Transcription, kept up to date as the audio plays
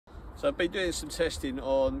So I've been doing some testing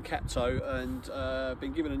on Capto and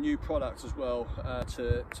been given a new product as well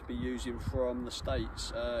to be using from the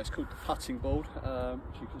States. It's called the putting board,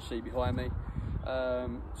 which you can see behind me.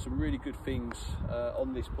 Some really good things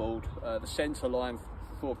on this board. The centre line,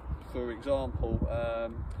 for example,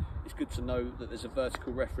 it's good to know that there's a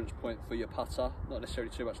vertical reference point for your putter, not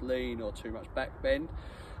necessarily too much lean or too much back bend.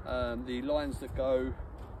 The lines that go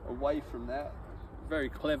away from that, very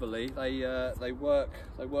cleverly, they work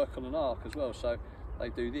on an arc as well. So they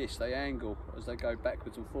do this, they angle as they go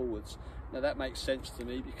backwards and forwards. Now that makes sense to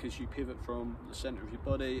me because you pivot from the centre of your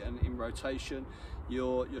body, and in rotation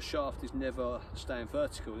your shaft is never staying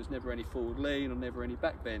vertical. There's never any forward lean or never any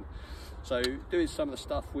back bend. So doing some of the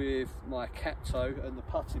stuff with my Capto and the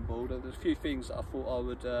putting board, there's a few things that I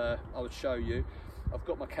thought I would show you. I've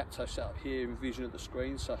got my Capto set up here in vision of the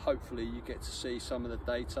screen, so hopefully you get to see some of the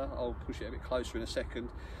data. I'll push it a bit closer in a second,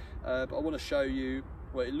 but I want to show you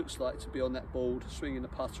what it looks like to be on that board, swinging the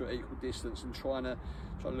putter at equal distance, and trying to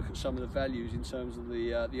look at some of the values in terms of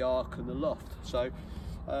the arc and the loft. So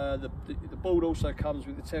the board also comes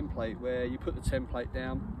with the template, where you put the template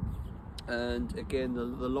down, and again the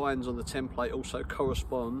lines on the template also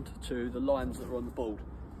correspond to the lines that are on the board.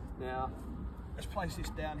 Now let's place this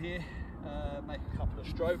down here. Make a couple of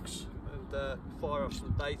strokes and fire off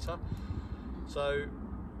some data. So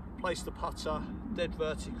place the putter dead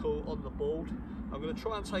vertical on the board. I'm going to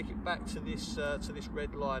try and take it back to this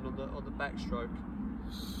red line on the backstroke.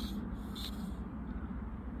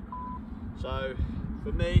 So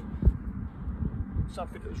for me,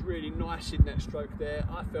 something that was really nice in that stroke there,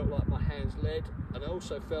 I felt like my hands led, and I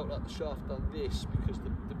also felt like the shaft done this, because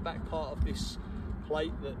the back part of this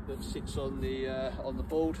plate that sits on the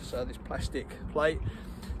board, so this plastic plate,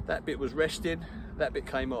 that bit was resting, that bit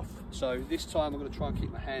came off. So this time I'm going to try and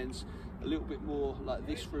keep my hands a little bit more like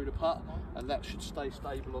this through the putt, and that should stay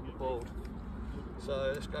stable on the board.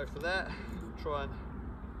 So let's go for that. Try and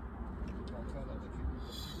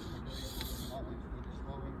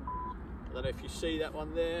I don't know if you see that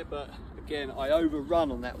one there, but again I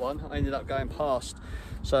overrun on that one. I ended up going past.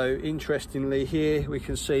 So interestingly, here we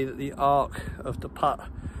can see that the arc of the putt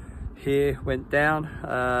here went down,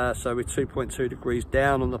 so we're 2.2 degrees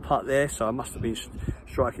down on the putt there, so I must have been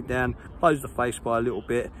striking down, closed the face by a little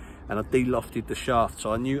bit, and I de-lofted the shaft.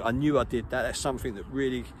 So I knew I did that. That's something that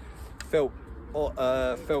really felt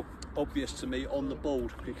obvious to me on the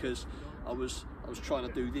board, because I was trying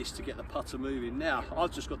to do this to get the putter moving. Now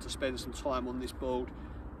I've just got to spend some time on this board,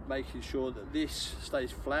 making sure that this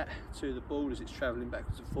stays flat to the ball as it's travelling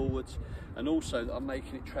backwards and forwards, and also that I'm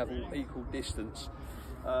making it travel equal distance.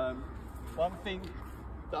 One thing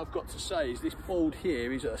that I've got to say is this board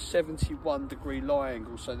here is at a 71 degree lie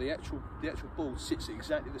angle, so the actual ball sits at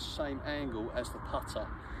exactly the same angle as the putter.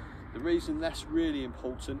 The reason that's really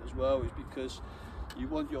important as well is because you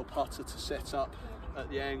want your putter to set up at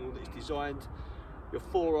the angle that it's designed. Your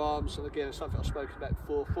forearms, and again it's something I've spoken about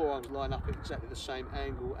before, forearms line up at exactly the same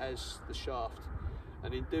angle as the shaft,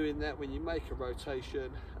 and in doing that, when you make a rotation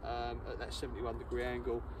at that 71 degree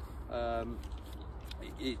angle,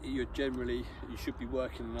 you should be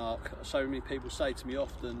working an arc. So many people say to me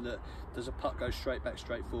often that does a putt go straight back,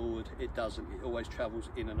 straight forward? It doesn't. It always travels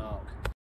in an arc.